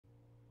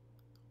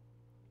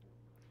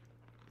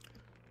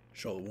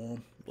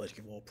Shalom, let's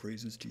give all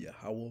praises to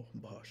Yahweh,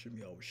 Bahashim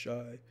Yahweh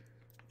Shai,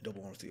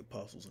 double honors to the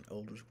apostles and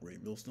elders,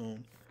 great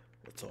millstone,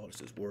 what taught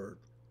us his word.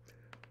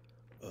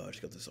 I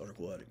just got this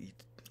article out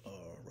of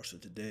Russia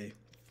Today.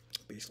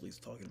 Basically, it's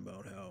talking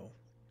about how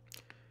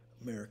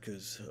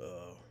America's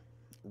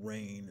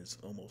reign is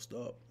almost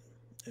up,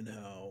 and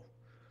how,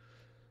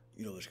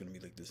 there's going to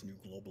be like this new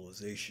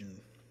globalization,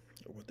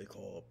 or what they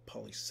call a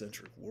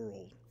polycentric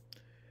world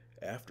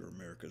after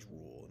America's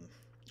rule, and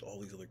all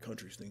these other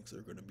countries think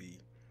they're going to be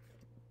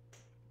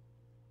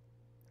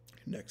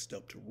next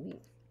up to rule,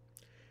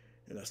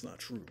 and that's not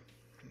true.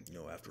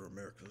 After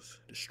America's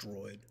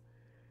destroyed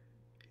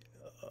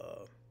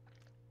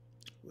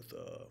with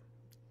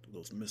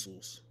those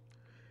missiles,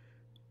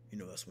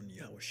 that's when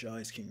Yahweh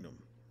Shai's kingdom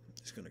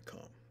is going to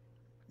come.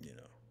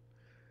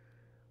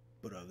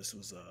 But this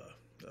was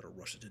out of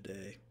Russia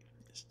Today.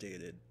 It's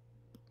dated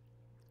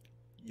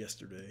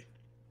yesterday,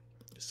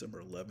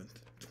 December 11th,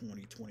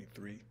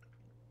 2023.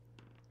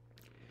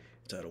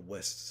 It's out of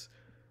West's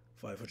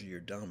 500-year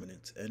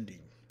dominance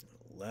ending.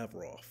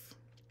 Lavrov,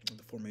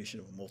 the formation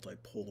of a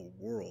multipolar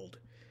world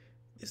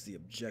is the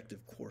objective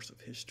course of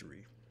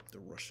history, the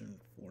Russian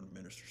foreign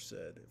minister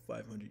said. A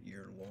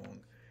 500-year-long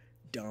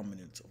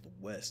dominance of the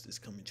West is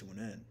coming to an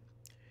end,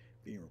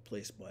 being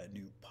replaced by a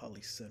new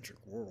polycentric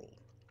world.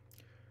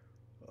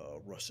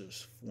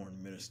 Russia's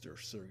foreign minister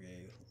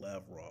Sergei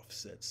Lavrov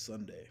said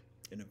Sunday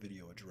in a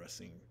video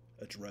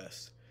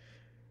address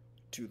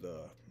to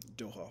the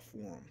Doha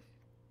Forum.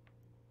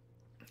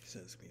 He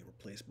says it's being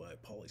replaced by a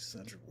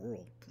polycentric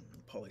world.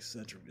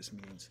 Polycentric just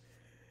means,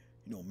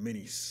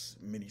 many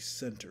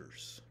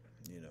centers.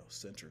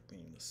 Centric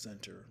meaning the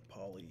center,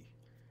 poly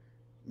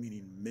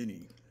meaning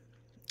many.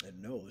 And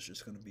no, it's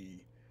just going to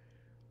be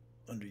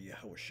under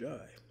Yahweh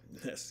Shai.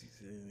 He's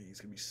going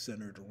to be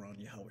centered around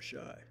Yahweh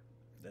Shai.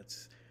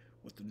 That's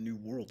what the new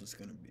world is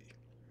going to be.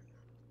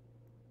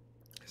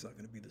 It's not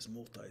going to be this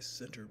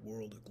multi-centered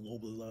world, a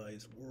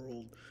globalized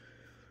world,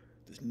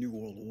 this new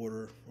world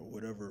order, or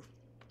whatever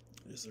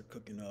it is they're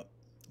cooking up.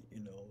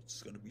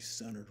 It's going to be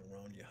centered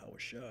around Yahweh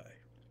Shai.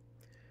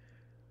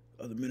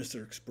 The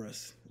minister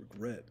expressed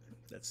regret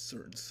that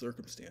certain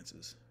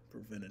circumstances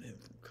prevented him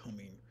from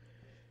coming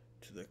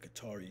to the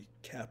Qatari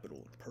capital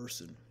in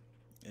person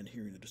and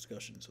hearing the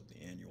discussions of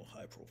the annual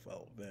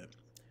high-profile event.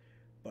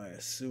 But I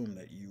assume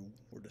that you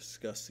were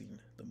discussing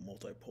the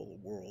multipolar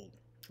world,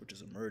 which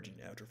is emerging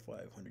after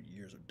 500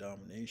 years of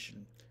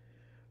domination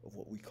of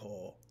what we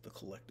call the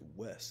collective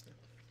West.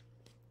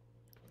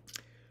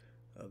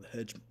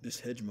 This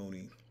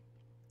hegemony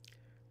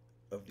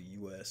of the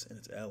U.S. and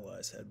its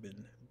allies had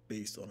been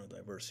based on a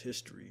diverse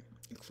history,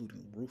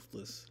 including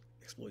ruthless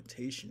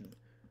exploitation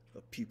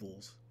of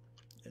peoples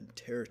and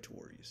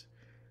territories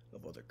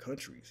of other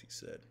countries, he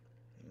said.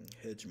 And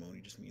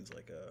hegemony just means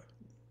like the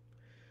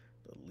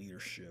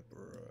leadership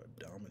or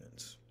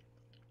dominance.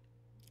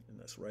 And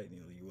that's right,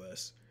 the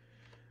U.S.,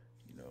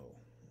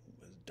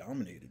 has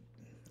dominated,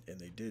 and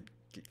they did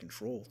get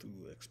control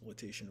through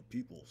exploitation of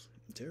peoples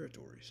and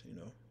territories,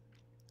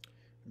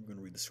 We're going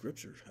to read the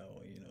scriptures, how,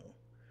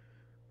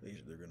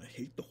 they're going to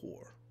hate the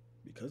whore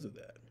because of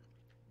that.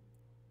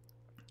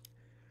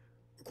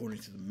 According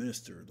to the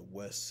minister, the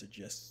West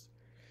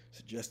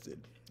suggested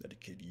that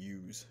it could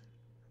use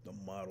the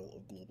model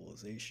of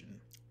globalization,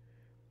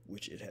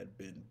 which it had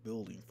been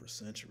building for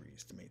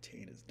centuries, to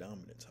maintain its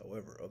dominance.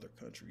 However, other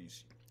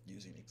countries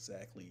using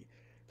exactly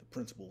the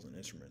principles and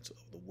instruments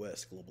of the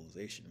West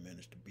globalization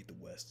managed to beat the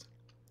West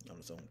on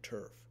its own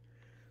turf,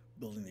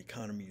 building the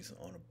economies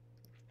on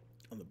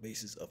the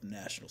basis of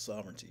national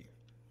sovereignty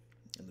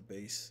and the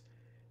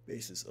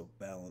basis of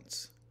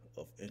balance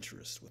of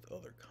interests with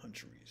other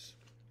countries.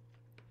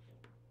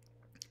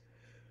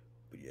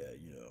 But yeah,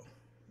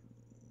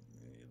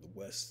 the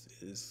West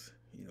is,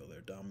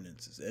 their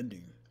dominance is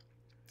ending,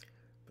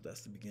 but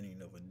that's the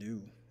beginning of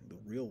the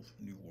real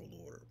new world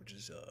order, which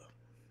is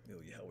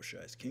Yahweh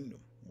Shai's kingdom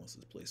once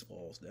this place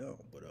falls down,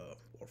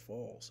 or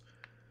falls.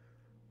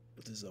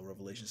 But this is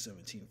Revelation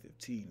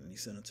 17:15, and he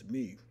said unto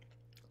me,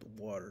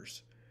 the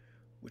waters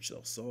which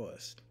thou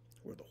sawest,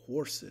 where the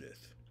horse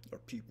sitteth, are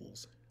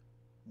peoples,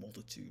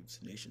 multitudes,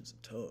 nations,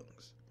 and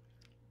tongues.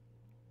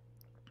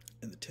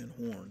 And the 10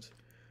 horns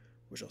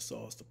which thou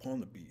sawest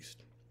upon the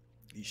beast,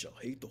 he shall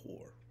hate the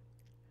whore,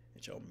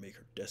 and shall make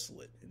her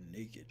desolate and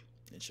naked,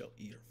 and shall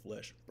eat her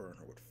flesh and burn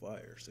her with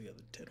fire. So you have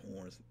the 10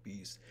 horns, the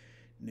beast,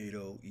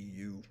 NATO,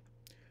 EU,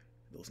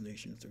 those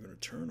nations are going to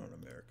turn on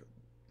America,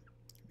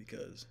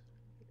 because,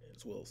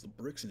 as well as the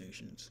BRICS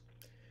nations,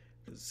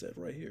 as it said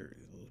right here,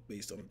 it was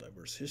based on a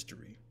diverse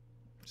history.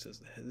 It says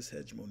that this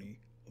hegemony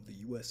of the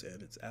U.S.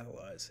 and its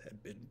allies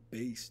had been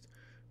based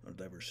on a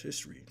diverse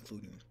history,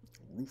 including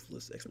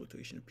ruthless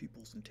exploitation of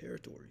peoples and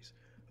territories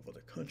of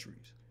other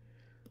countries.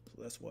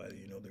 So that's why,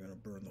 they're going to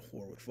burn the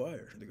whore with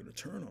fire. They're going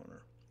to turn on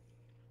her.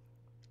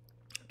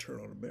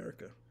 Turn on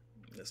America.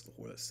 That's the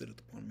whore that sitteth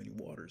upon many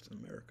waters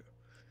in America.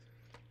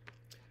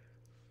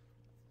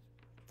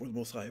 For the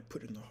Most High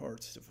put in their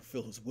hearts to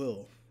fulfill his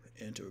will,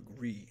 and to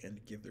agree and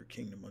to give their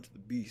kingdom unto the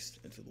beast,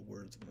 until the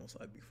words of the Most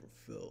High be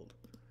fulfilled.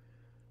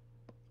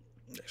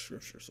 that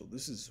scripture. So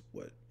this is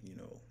what,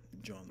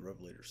 John the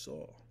Revelator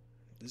saw.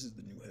 This is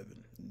the new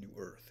heaven, the new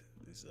earth.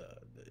 Is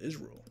the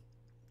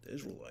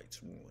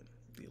Israelites ruling,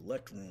 the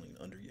elect ruling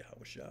under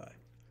Yahushai.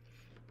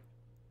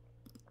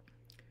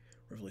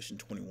 Revelation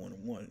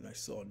 21:1, and I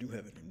saw a new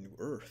heaven and new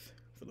earth,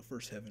 for the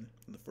first heaven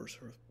and the first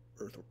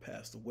earth were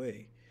passed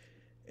away,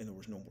 and there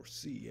was no more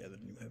sea. Yeah, the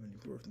new heaven,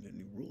 new earth, and the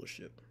new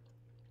rulership.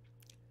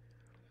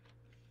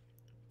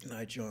 And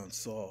I, John,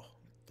 saw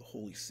the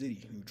holy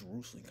city, New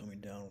Jerusalem, coming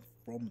down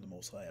from the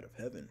Most High out of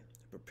heaven,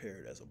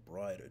 prepared as a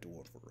bride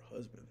adorned for her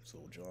husband.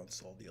 So John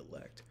saw the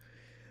elect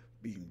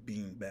being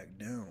beamed back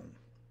down,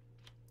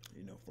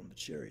 from the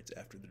chariots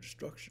after the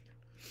destruction.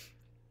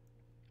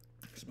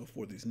 So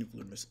before these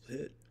nuclear missiles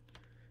hit,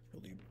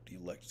 the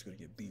elect is going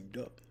to get beamed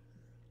up,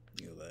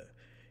 that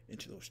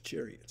into those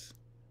chariots.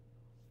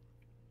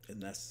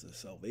 And that's the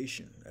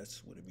salvation.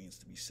 That's what it means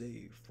to be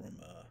saved from.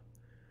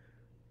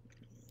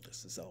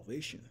 That's the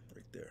salvation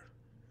right there.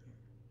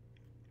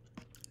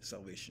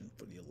 Salvation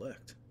for the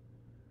elect.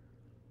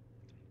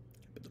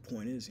 But the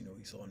point is, he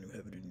saw a new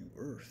heaven and new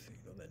earth.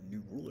 That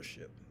new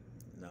rulership,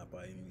 not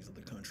by any of these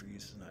other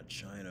countries, not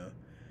China,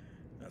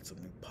 not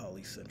some new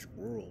polycentric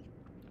world,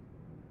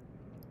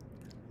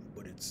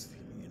 but it's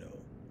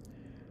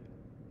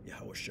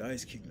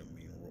Yahushai's kingdom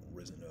being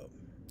risen up,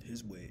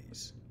 his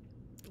ways,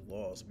 the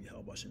laws of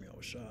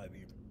Yahushai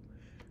being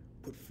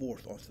put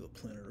forth onto the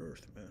planet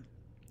Earth, man,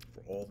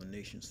 for all the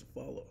nations to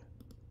follow.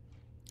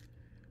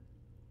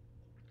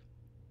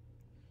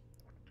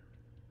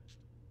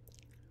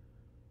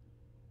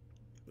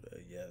 But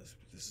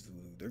this is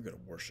who they're gonna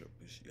worship,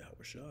 is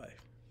Yahushai,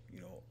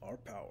 our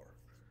power.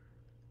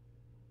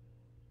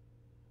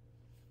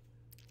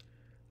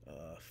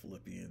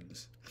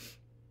 Philippians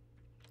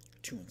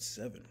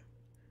 2:7,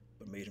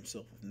 but made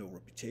himself of no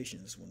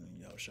reputations when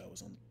Yahushua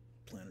was on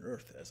planet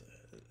Earth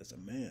as a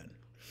man,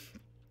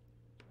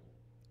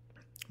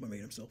 but made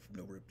himself of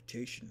no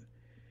reputation,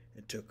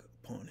 and took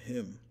upon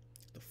him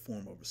the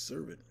form of a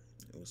servant,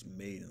 and was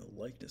made in the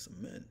likeness of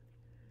men.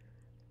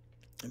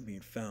 And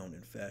being found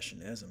in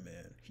fashion as a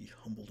man, he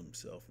humbled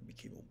himself and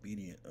became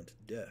obedient unto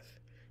death,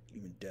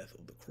 even death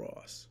of the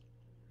cross.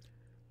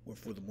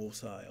 Wherefore the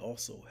Most High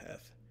also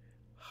hath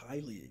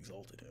highly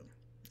exalted him,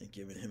 and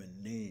given him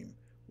a name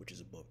which is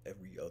above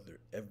every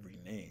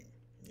name.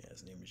 Yeah,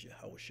 his name is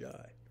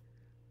Yahushai.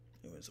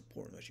 And it's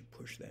important that you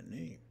push that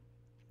name.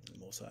 The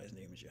Most High's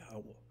name is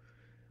Yahweh,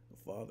 the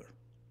Father,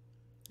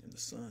 and the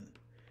Son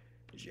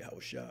is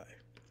Yahushai.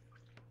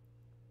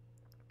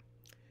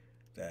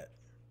 That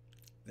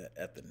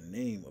at the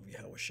name of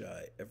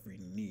Yahushai every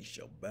knee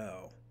shall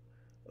bow,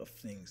 of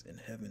things in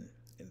heaven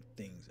and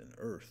things in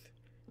earth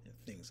and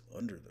things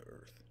under the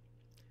earth,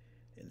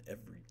 and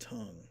every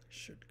tongue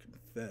should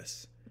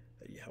confess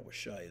that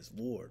Yahushai is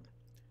Lord,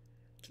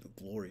 to the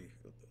glory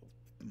of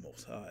the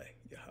Most High,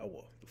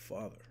 Yahweh, the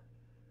Father.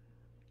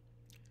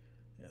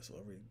 Yeah, so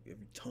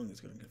every tongue is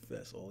going to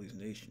confess. All these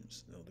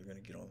nations, they're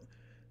going to get on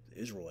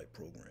the Israelite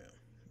program.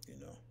 They're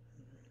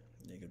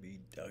going to be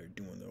out here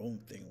doing their own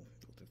thing,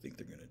 what they think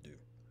they're going to do.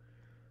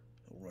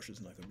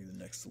 Russia's not going to be the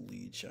next to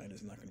lead.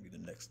 China's not going to be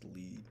the next to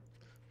lead.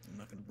 They're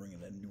not going to bring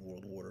in that new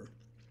world order.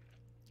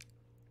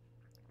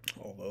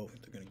 Although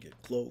they're going to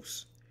get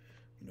close.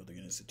 They're going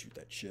to institute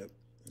that chip,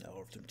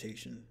 hour of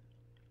temptation.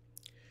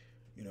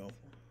 They'll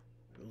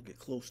get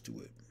close to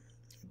it.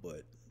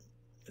 But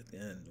at the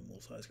end, the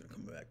Most High is going to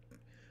come back.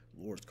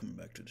 The Lord's coming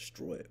back to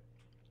destroy it.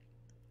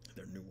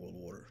 Their new world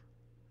order.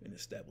 And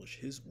establish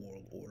his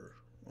world order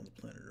on the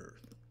planet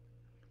Earth.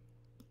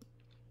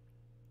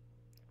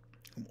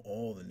 Whom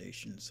all the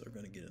nations are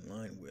going to get in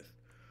line with,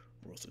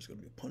 or else there's going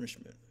to be a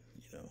punishment,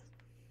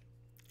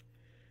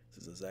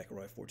 This is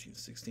Zechariah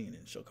 14:16, and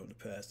it shall come to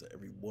pass that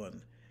every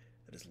one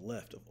that is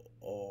left of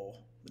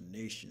all the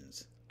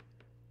nations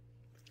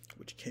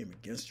which came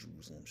against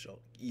Jerusalem shall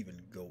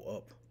even go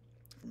up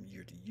from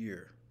year to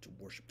year to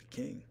worship the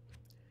King,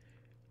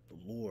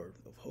 the Lord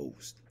of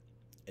hosts,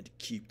 and to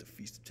keep the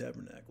Feast of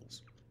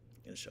Tabernacles.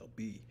 And it shall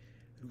be,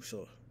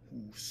 whoso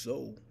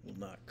will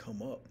not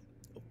come up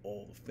of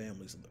all the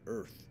families of the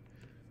earth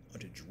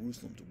unto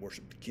Jerusalem to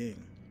worship the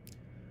King,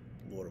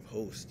 the Lord of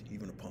hosts,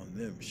 even upon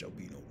them shall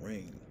be no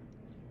rain.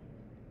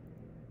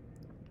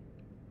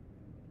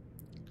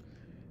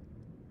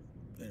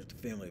 And if the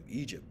family of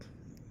Egypt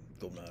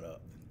go not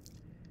up,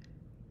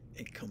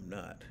 and come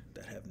not,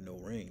 that have no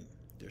rain,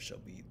 there shall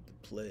be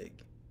the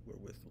plague,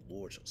 wherewith the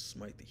Lord shall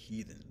smite the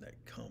heathen that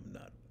come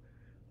not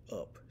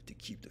up to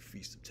keep the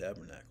Feast of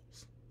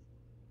Tabernacles.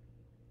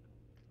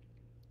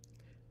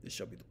 This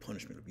shall be the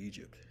punishment of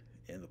Egypt,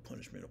 and the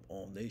punishment of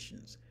all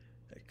nations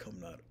that come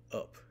not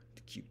up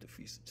to keep the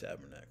Feast of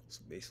Tabernacles.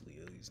 Basically,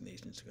 these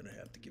nations are going to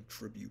have to give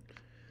tribute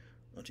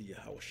unto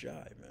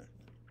Yahushai, man.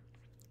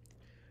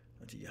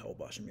 Unto Yahweh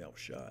Bashem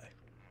Yahushai.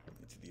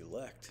 Unto the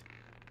elect.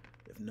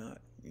 If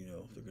not, they're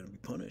going to be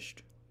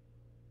punished.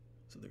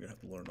 So they're going to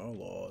have to learn our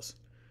laws.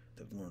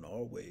 They have to learn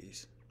our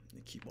ways.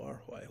 And keep our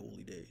high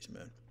holy days,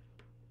 man.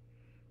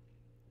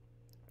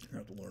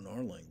 They're going to have to learn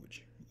our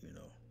language,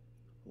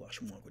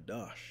 Lashon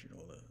Kodash,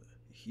 the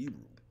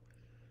Hebrew.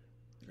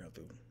 They're gonna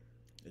have to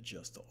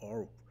adjust to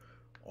our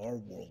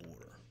world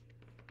order,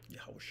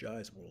 Yahweh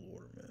Shai's world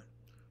order, man.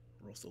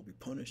 Or else they'll be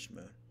punished,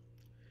 man.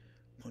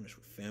 Punished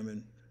with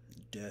famine,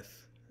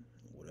 death,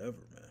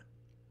 whatever, man.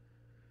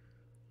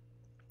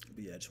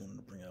 But yeah, I just wanted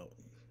to bring out,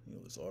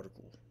 this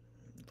article.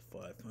 The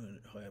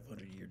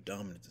 500-year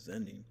dominance is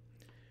ending,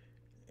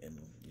 and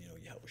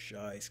Yahweh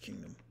Shai's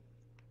kingdom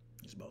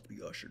is about to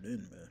be ushered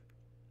in, man.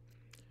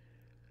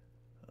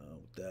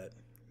 With that,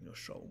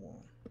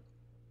 shalom.